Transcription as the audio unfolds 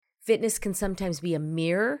Fitness can sometimes be a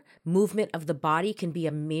mirror. Movement of the body can be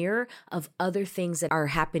a mirror of other things that are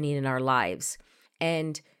happening in our lives.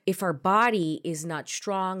 And if our body is not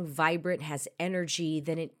strong, vibrant, has energy,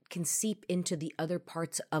 then it can seep into the other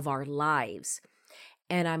parts of our lives.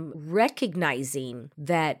 And I'm recognizing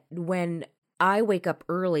that when I wake up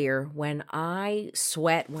earlier, when I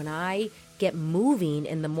sweat, when I get moving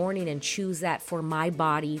in the morning and choose that for my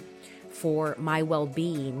body, for my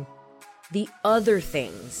well-being, the other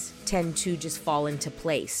things tend to just fall into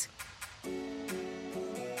place.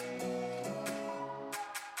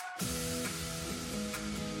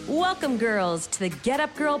 Welcome, girls, to the Get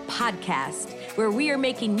Up Girl podcast, where we are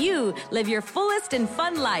making you live your fullest and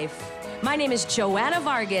fun life. My name is Joanna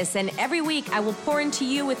Vargas, and every week I will pour into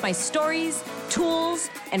you with my stories, tools,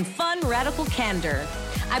 and fun radical candor.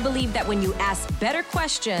 I believe that when you ask better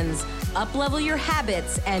questions, up-level your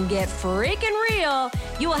habits, and get freaking real,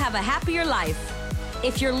 you will have a happier life.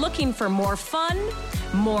 If you're looking for more fun,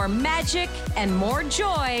 more magic, and more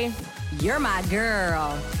joy, you're my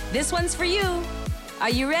girl. This one's for you. Are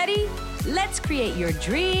you ready? Let's create your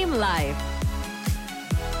dream life.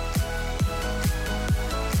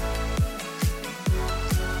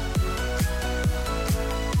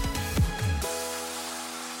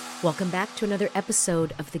 Welcome back to another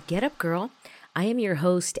episode of the Get Up Girl. I am your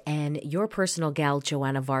host and your personal gal,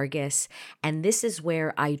 Joanna Vargas, and this is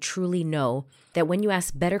where I truly know that when you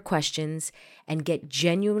ask better questions and get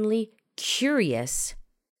genuinely curious,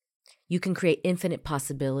 you can create infinite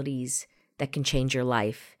possibilities that can change your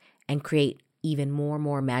life and create even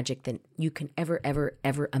more magic than you can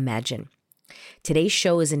ever imagine. Today's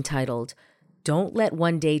show is entitled, Don't Let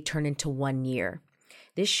One Day Turn Into 1 Year.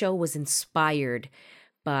 This show was inspired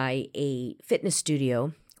by a fitness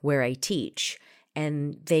studio where I teach,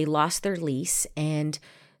 and they lost their lease, and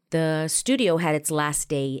the studio had its last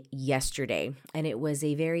day yesterday, and it was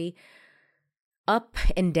a very up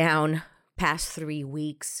and down past 3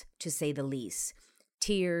 weeks, to say the least.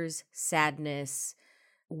 Tears, sadness,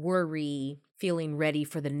 worry, feeling ready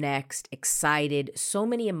for the next, excited, so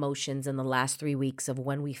many emotions in the last 3 weeks of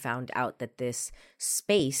when we found out that this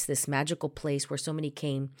space, this magical place where so many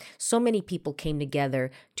people came together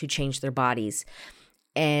to change their bodies.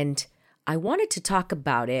 And I wanted to talk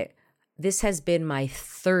about it. This has been my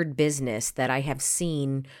third business that I have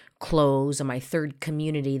seen close, or my third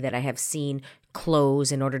community that I have seen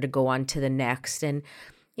close in order to go on to the next. And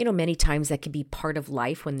you know, many times that can be part of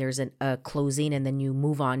life when there's a closing and then you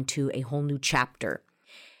move on to a whole new chapter.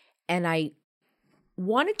 And I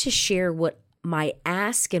wanted to share what my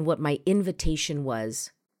ask and what my invitation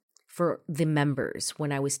was for the members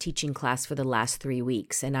when I was teaching class for the last 3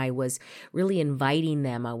 weeks. And I was really inviting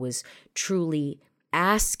them. I was truly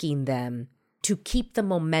asking them to keep the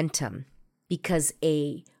momentum, because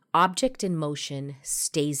a object in motion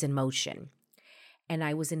stays in motion. And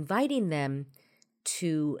I was inviting them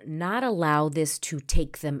to not allow this to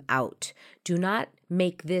take them out. Do not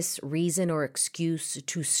make this reason or excuse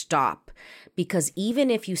to stop. Because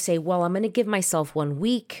even if you say, well, I'm going to give myself 1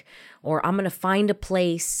 week, or I'm going to find a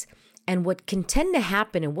place, and what can tend to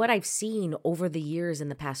happen, and what I've seen over the years, in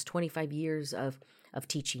the past 25 years of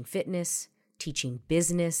teaching fitness, teaching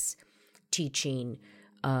business, teaching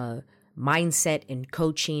mindset and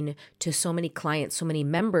coaching to so many clients, so many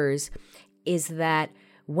members, is that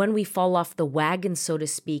when we fall off the wagon, so to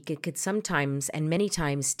speak, it could sometimes and many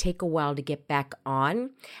times take a while to get back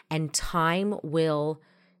on, and time will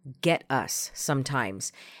get us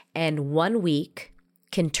sometimes. And 1 week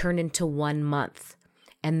can turn into 1 month,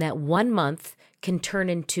 and that 1 month can turn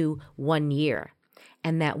into 1 year,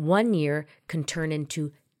 and that 1 year can turn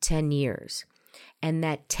into 10 years. And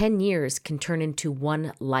that 10 years can turn into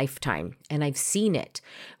 1 lifetime. And I've seen it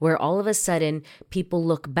where all of a sudden people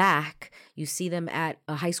look back, you see them at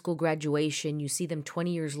a high school graduation, you see them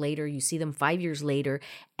 20 years later, you see them 5 years later,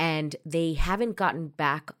 and they haven't gotten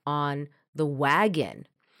back on the wagon,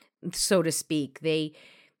 so to speak. They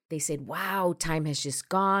said, wow, time has just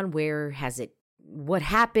gone. Where has it? What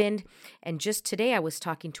happened? And just today I was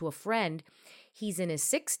talking to a friend. He's in his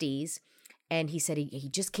 60s. And he said he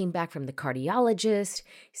just came back from the cardiologist.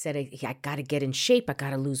 He said, I got to get in shape. I got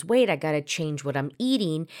to lose weight. I got to change what I'm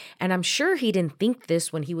eating. And I'm sure he didn't think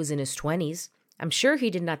this when he was in his 20s. I'm sure he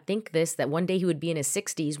did not think this, that one day he would be in his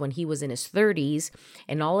 60s when he was in his 30s.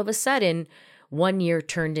 And all of a sudden, 1 year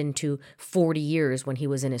turned into 40 years when he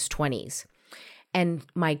was in his 20s. And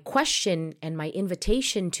my question and my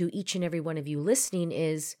invitation to each and every one of you listening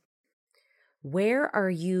is, where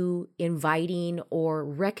are you inviting or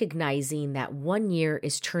recognizing that 1 year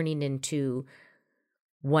is turning into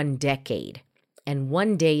 1 decade and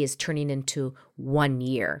 1 day is turning into 1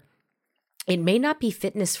 year? It may not be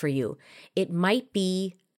fitness for you. It might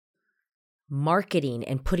be marketing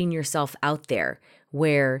and putting yourself out there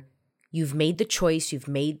where you've made the choice, you've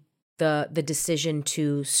made the decision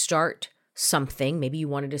to start something. Maybe you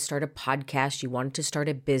wanted to start a podcast, you wanted to start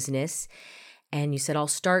a business, and you said, I'll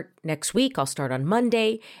start next week, I'll start on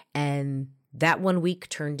Monday. And that 1 week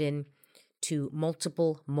turned into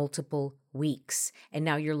multiple weeks. And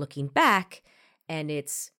now you're looking back and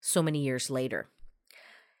it's so many years later.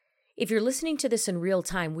 If you're listening to this in real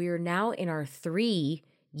time, we are now in our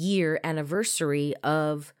 3-year anniversary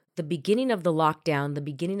of the beginning of the lockdown, the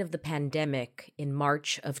beginning of the pandemic in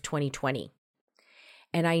March of 2020.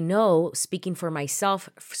 And I know, speaking for myself,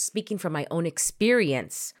 speaking from my own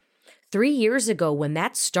experience, 3 years ago when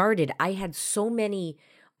that started, I had so many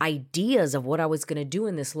ideas of what I was going to do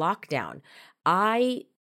in this lockdown. I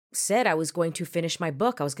said I was going to finish my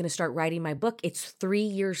book. I was going to start writing my book. It's 3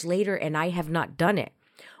 years later and I have not done it.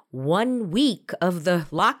 1 week of the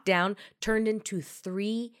lockdown turned into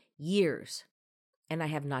 3 years and I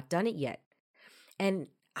have not done it yet. And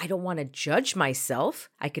I don't want to judge myself.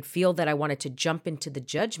 I could feel that I wanted to jump into the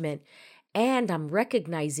judgment, and I'm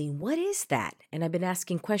recognizing, what is that? And I've been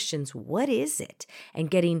asking questions, what is it? And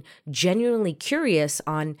getting genuinely curious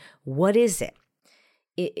on what is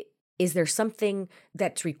it? Is there something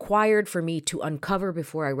that's required for me to uncover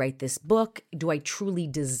before I write this book? Do I truly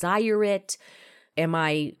desire it? Am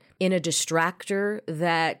I in a distractor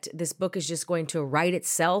that this book is just going to write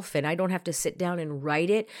itself and I don't have to sit down and write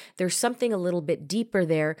it? There's something a little bit deeper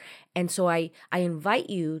there. And so I invite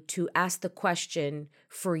you to ask the question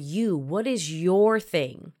for you, what is your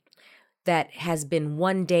thing that has been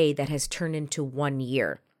one day that has turned into 1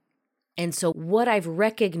 year? And so what I've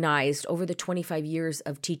recognized over the 25 years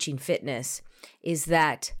of teaching fitness is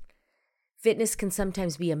that fitness can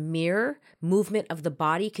sometimes be a mirror. Movement of the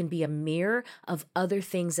body can be a mirror of other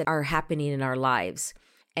things that are happening in our lives.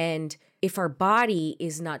 And if our body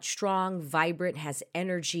is not strong, vibrant, has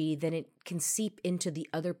energy, then it can seep into the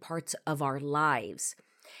other parts of our lives.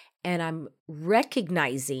 And I'm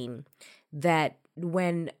recognizing that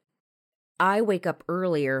when I wake up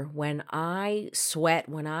earlier, when I sweat,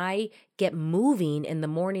 when I get moving in the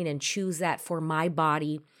morning and choose that for my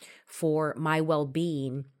body, for my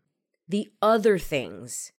well-being, the other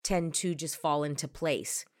things tend to just fall into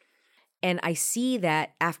place. And I see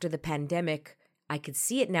that after the pandemic, I could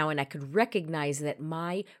see it now and I could recognize that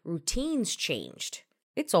my routines changed.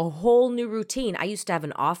 It's a whole new routine. I used to have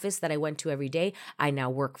an office that I went to every day. I now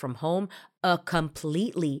work from home, a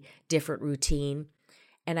completely different routine.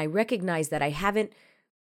 And I recognize that I haven't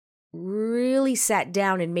really sat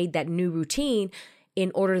down and made that new routine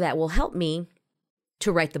in order that will help me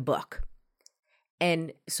to write the book.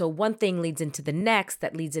 And so one thing leads into the next,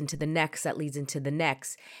 that leads into the next, that leads into the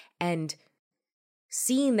next. And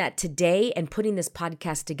seeing that today and putting this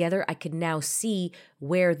podcast together, I could now see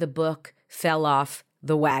where the book fell off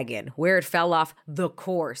the wagon, where it fell off the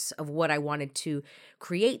course of what I wanted to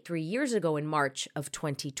create 3 years ago in March of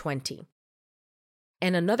 2020.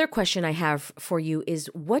 And another question I have for you is,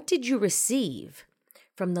 what did you receive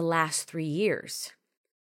from the last 3 years?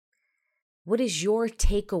 What is your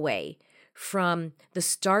takeaway from the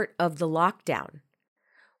start of the lockdown?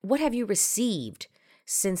 What have you received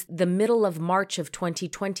since the middle of March of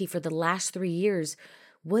 2020 for the last 3 years?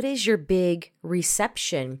 What is your big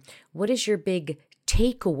reception? What is your big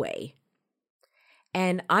takeaway?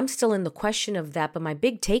 And I'm still in the question of that, but my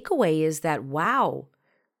big takeaway is that, wow,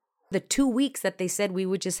 the 2 weeks that they said we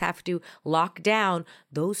would just have to lock down,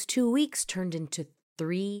 those 2 weeks turned into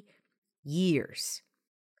 3 years.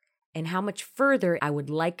 And how much further I would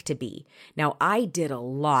like to be. Now, I did a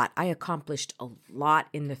lot. I accomplished a lot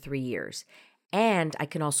in the 3 years. And I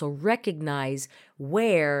can also recognize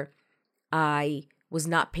where I was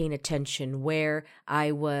not paying attention, where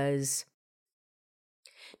I was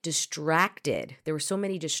distracted. There were so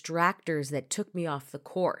many distractors that took me off the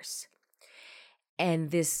course.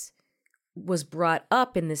 And this was brought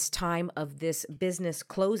up in this time of this business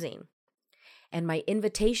closing. And my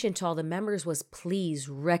invitation to all the members was, please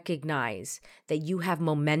recognize that you have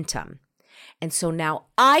momentum. And so now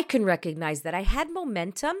I can recognize that I had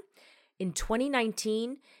momentum in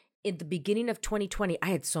 2019. In the beginning of 2020,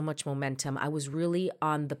 I had so much momentum. I was really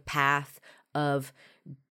on the path of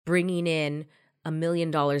bringing in $1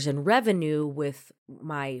 million in revenue with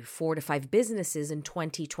my 4 to 5 businesses in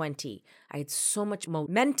 2020. I had so much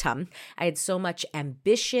momentum. I had so much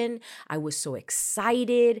ambition. I was so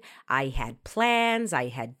excited. I had plans. I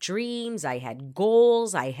had dreams. I had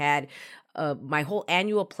goals. I had my whole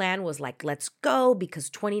annual plan was like, let's go, because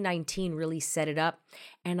 2019 really set it up.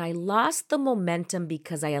 And I lost the momentum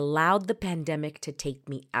because I allowed the pandemic to take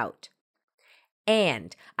me out.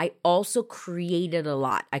 And I also created a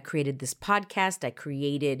lot. I created this podcast. I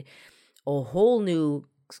created a whole new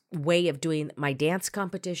way of doing my dance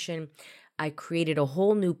competition. I created a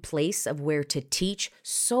whole new place of where to teach.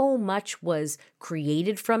 So much was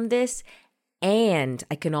created from this. And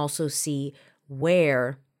I can also see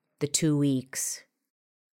where the 2 weeks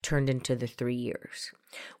turned into the 3 years.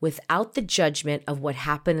 Without the judgment of what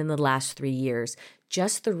happened in the last 3 years,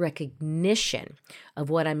 just the recognition of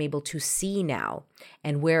what I'm able to see now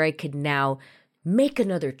and where I could now make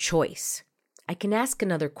another choice. I can ask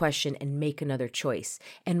another question and make another choice.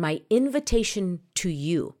 And my invitation to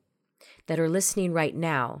you that are listening right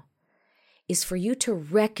now is for you to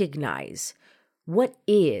recognize what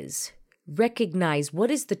is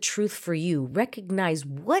the truth for you. Recognize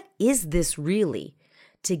what is this really,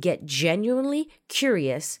 to get genuinely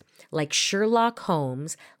curious, like Sherlock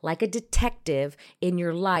Holmes, like a detective in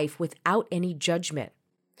your life without any judgment.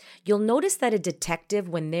 You'll notice that a detective,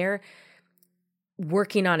 when they're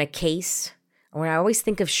working on a case, or I always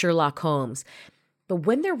think of Sherlock Holmes, but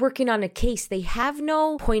when they're working on a case, they have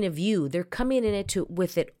no point of view. They're coming in it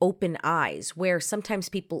with open eyes, where sometimes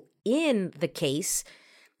people in the case,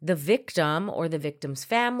 the victim or the victim's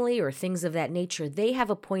family or things of that nature, they have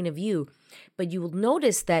a point of view. But you will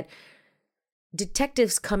notice that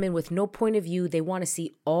detectives come in with no point of view. They want to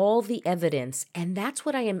see all the evidence. And that's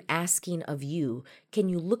what I am asking of you. Can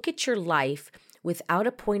you look at your life without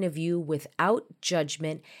a point of view, without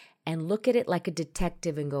judgment, and look at it like a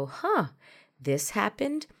detective and go, this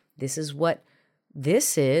happened. This is what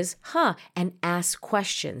this is, and ask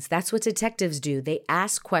questions. That's what detectives do. They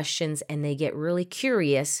ask questions and they get really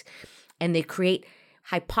curious and they create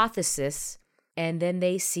hypothesis, and then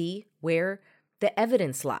they see where the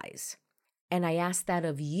evidence lies. And I ask that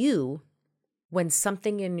of you when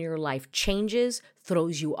something in your life changes,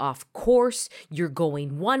 throws you off course, you're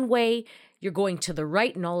going one way, you're going to the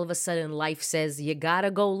right, and all of a sudden life says you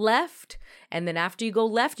gotta go left. And then after you go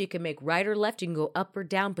left, you can make right or left, you can go up or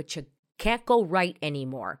down, but you can't go right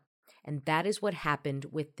anymore. And that is what happened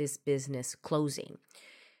with this business closing.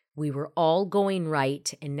 We were all going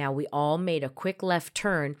right, and now we all made a quick left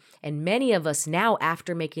turn. And many of us now,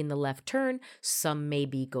 after making the left turn, some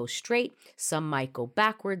maybe go straight, some might go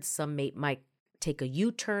backwards, some might take a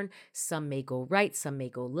U-turn, some may go right, some may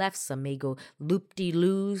go left, some may go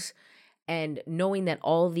loop-de-loos. And knowing that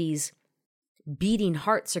all these beating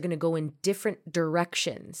hearts are going to go in different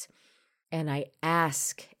directions. And I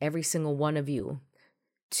ask every single one of you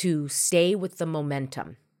to stay with the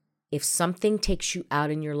momentum. If something takes you out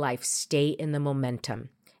in your life, stay in the momentum.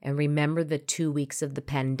 And remember the 2 weeks of the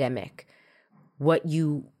pandemic, what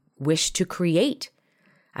you wish to create.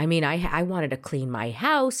 I mean, I wanted to clean my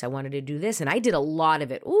house. I wanted to do this. And I did a lot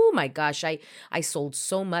of it. Oh my gosh, I sold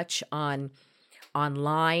so much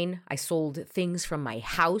online. I sold things from my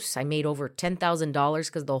house. I made over $10,000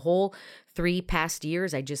 because the whole 3 past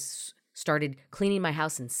years, I just started cleaning my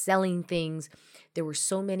house and selling things. There were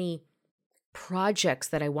so many projects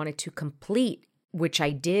that I wanted to complete, which I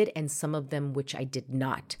did, and some of them which I did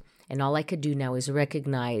not. And all I could do now is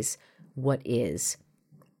recognize what is.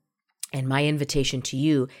 And my invitation to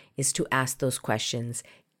you is to ask those questions,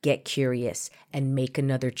 get curious, and make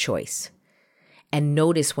another choice. And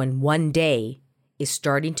notice when one day is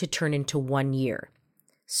starting to turn into 1 year.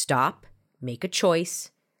 Stop, make a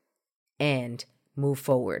choice, and move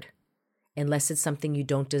forward. Unless it's something you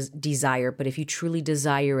don't desire. But if you truly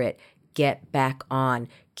desire it, get back on.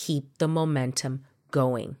 Keep the momentum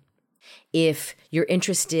going. If you're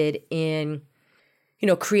interested in,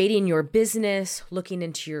 creating your business, looking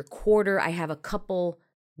into your quarter, I have a couple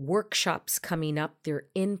workshops coming up. They're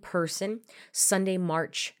in person, Sunday,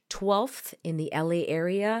 March 12th in the LA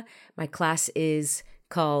area. My class is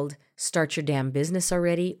called Start Your Damn Business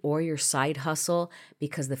Already, or Your Side Hustle,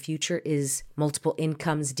 because the future is multiple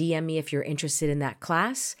incomes. DM me if you're interested in that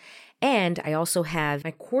class. And I also have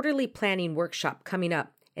my quarterly planning workshop coming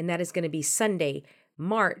up, and that is going to be Sunday,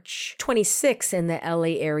 March 26th in the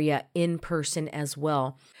LA area in person as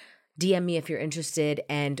well. DM me if you're interested,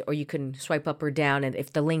 or you can swipe up or down. And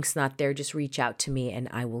if the link's not there, just reach out to me and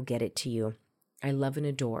I will get it to you. I love and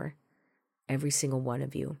adore every single one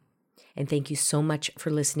of you. And thank you so much for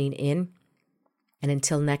listening in. And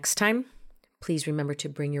until next time, please remember to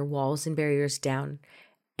bring your walls and barriers down,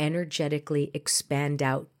 energetically expand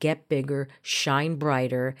out, get bigger, shine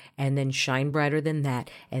brighter, and then shine brighter than that,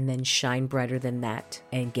 and then shine brighter than that,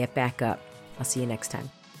 and get back up. I'll see you next time.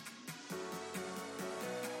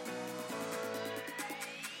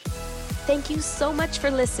 Thank you so much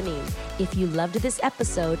for listening. If you loved this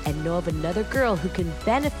episode and know of another girl who can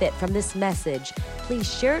benefit from this message,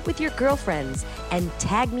 please share it with your girlfriends and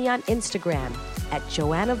tag me on Instagram at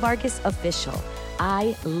Joanna Vargas Official.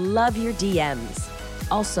 I love your DMs.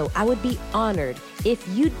 Also, I would be honored if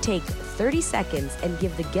you'd take 30 seconds and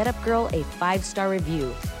give the Get Up Girl a 5-star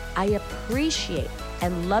review. I appreciate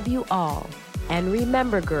and love you all. And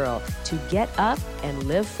remember, girl, to get up and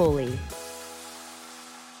live fully.